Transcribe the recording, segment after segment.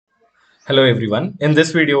Hello everyone. In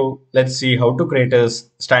this video, let's see how to create a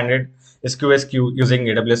standard SQS queue using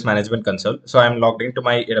AWS Management Console. So I'm logged into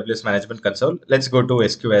my AWS Management Console. Let's go to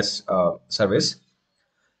SQS service.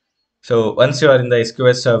 So once you are in the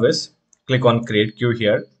SQS service, click on create queue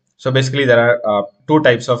here. So basically there are two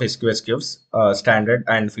types of SQS queues, standard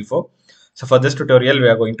and FIFO. So for this tutorial, we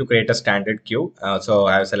are going to create a standard queue. So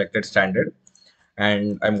I have selected standard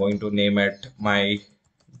and I'm going to name it my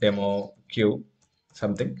demo queue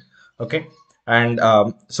something. Okay. And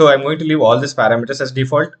so I'm going to leave all these parameters as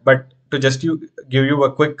default, but to just give you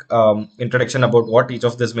a quick introduction about what each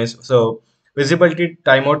of this means. So visibility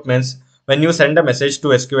timeout means when you send a message to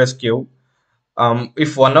SQS queue,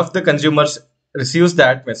 if one of the consumers receives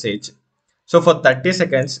that message, so for 30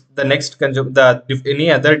 seconds, the next consumer, any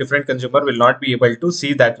other different consumer will not be able to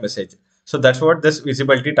see that message. So that's what this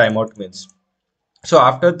visibility timeout means. So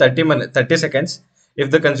after 30 seconds, if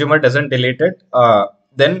the consumer doesn't delete it,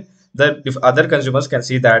 then the if other consumers can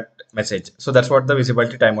see that message. So that's what the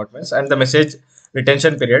visibility timeout means. And the message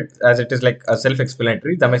retention period, as it is like a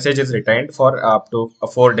self-explanatory, the message is retained for up to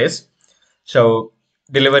 4 days. So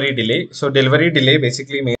delivery delay. So delivery delay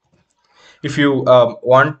basically means if you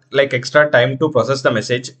want like extra time to process the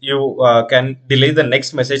message, you can delay the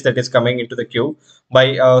next message that is coming into the queue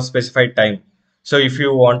by a specified time. So if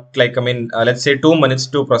you want like let's say 2 minutes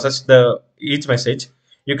to process the each message,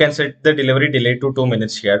 you can set the delivery delay to 2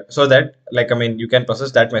 minutes here, so that you can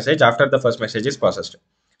process that message after the first message is processed.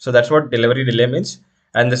 So that's what delivery delay means.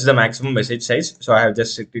 And this is the maximum message size, so I have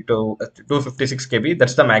just set it to 256 KB.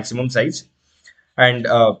 That's the maximum size. And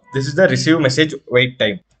this is the receive message wait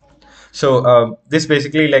time. So this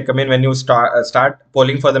basically when you start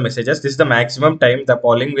polling for the messages, this is the maximum time the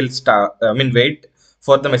polling will start. Wait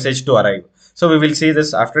for the message to arrive. So we will see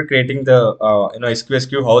this after creating the SQS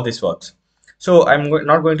queue how this works. So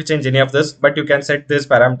not going to change any of this, but you can set these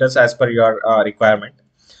parameters as per your requirement.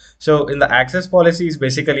 So in the access policy is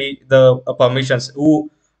basically the permissions,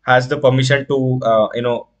 who has the permission to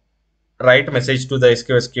write message to the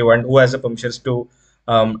SQS queue, and who has the permissions to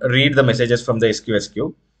read the messages from the SQS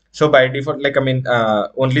queue. So by default,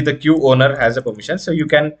 only the queue owner has a permission. So you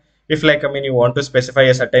can, if you want to specify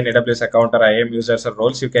a certain AWS account or IAM users or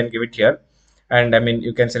roles, you can give it here, and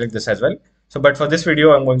you can select this as well. So, but for this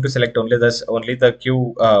video, I'm going to select only the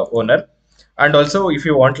queue owner. And also, if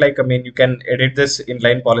you want, you can edit this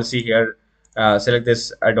inline policy here. Select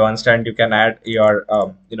this advanced, and you can add your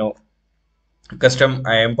custom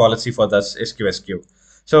IAM policy for this SQS queue.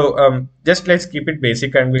 So just let's keep it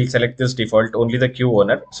basic, and we'll select this default only the queue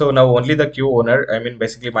owner. So now only the queue owner,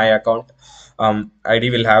 basically my account ID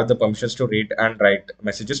will have the permissions to read and write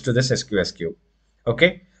messages to this SQS queue.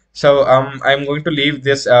 Okay. So I'm going to leave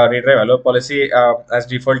this read write allow policy as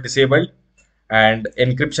default disabled. And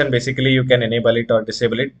encryption, basically you can enable it or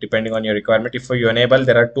disable it depending on your requirement. If you enable,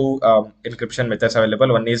 there are two encryption methods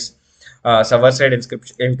available. One is server-side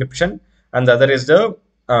encryption, and the other is the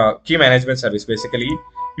key management service. Basically,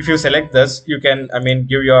 if you select this, you can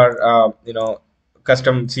give your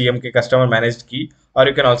custom CMK, customer managed key, or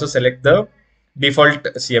you can also select the default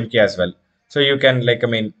CMK as well. So you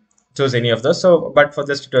can choose any of those. So but for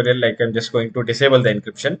this tutorial, I'm just going to disable the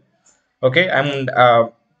encryption. Okay. And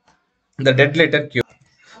the dead letter queue.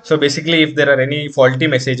 So basically, if there are any faulty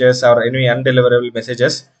messages or any undeliverable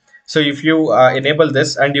messages, so if you enable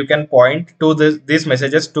this, and you can point to these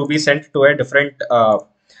messages to be sent to a different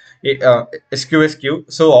SQS queue.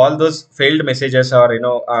 So all those failed messages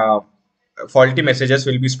or faulty messages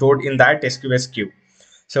will be stored in that SQS queue.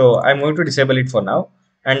 So I'm going to disable it for now.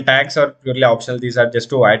 And tags are purely optional. These are just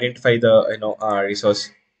to identify the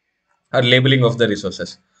resource or labeling of the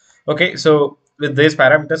resources. Okay, so with these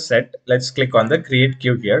parameters set, let's click on the create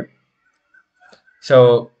queue here.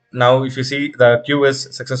 So now if you see, the queue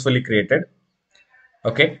is successfully created.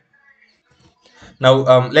 Okay.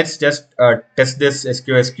 Now let's just test this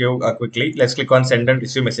SQS queue quickly. Let's click on send and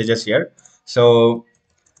receive messages here. So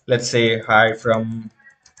let's say hi from,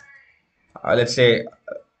 let's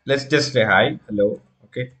just say hi, hello.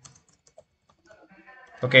 Okay.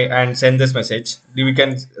 Okay, and send this message. We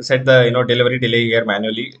can set the delivery delay here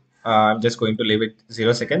manually. I'm just going to leave it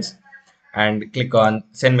 0 seconds and click on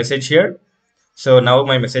send message here. So now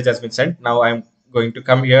my message has been sent. Now I'm going to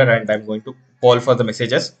come here and I'm going to poll for the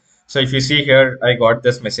messages. So if you see here, I got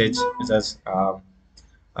this message which says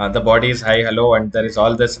the body is hi, hello, and there is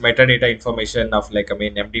all this metadata information of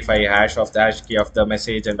MD5 hash of the hash key of the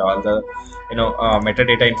message and all the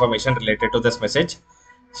metadata information related to this message.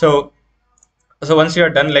 So once you are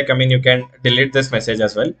done, you can delete this message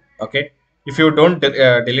as well. Okay. If you don't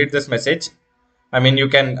delete this message, you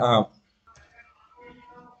can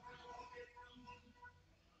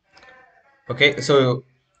Okay, so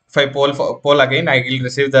if I poll again, I will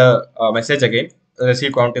receive the message again. The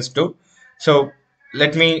receive count is 2. So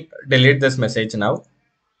let me delete this message now.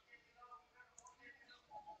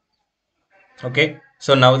 Okay,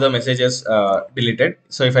 so now the message is deleted.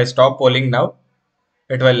 So if I stop polling now,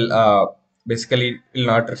 it will basically will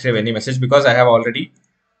not receive any message because I have already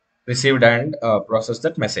received and processed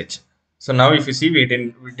that message. So now if you see, we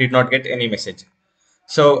did not get any message.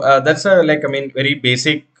 So that's a like, I mean, very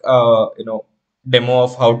basic demo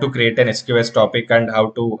of how to create an SQS topic and how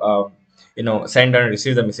to send and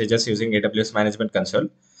receive the messages using AWS Management Console.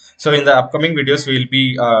 So in the upcoming videos, we will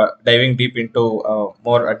be diving deep into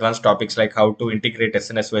more advanced topics like how to integrate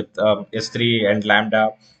SNS with S3 and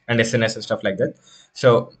Lambda and SNS and stuff like that.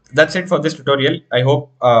 So that's it for this tutorial. I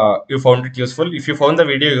hope you found it useful. If you found the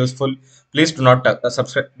video useful, please do not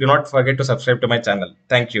subscribe. Do not forget to subscribe to my channel.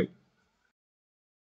 Thank you.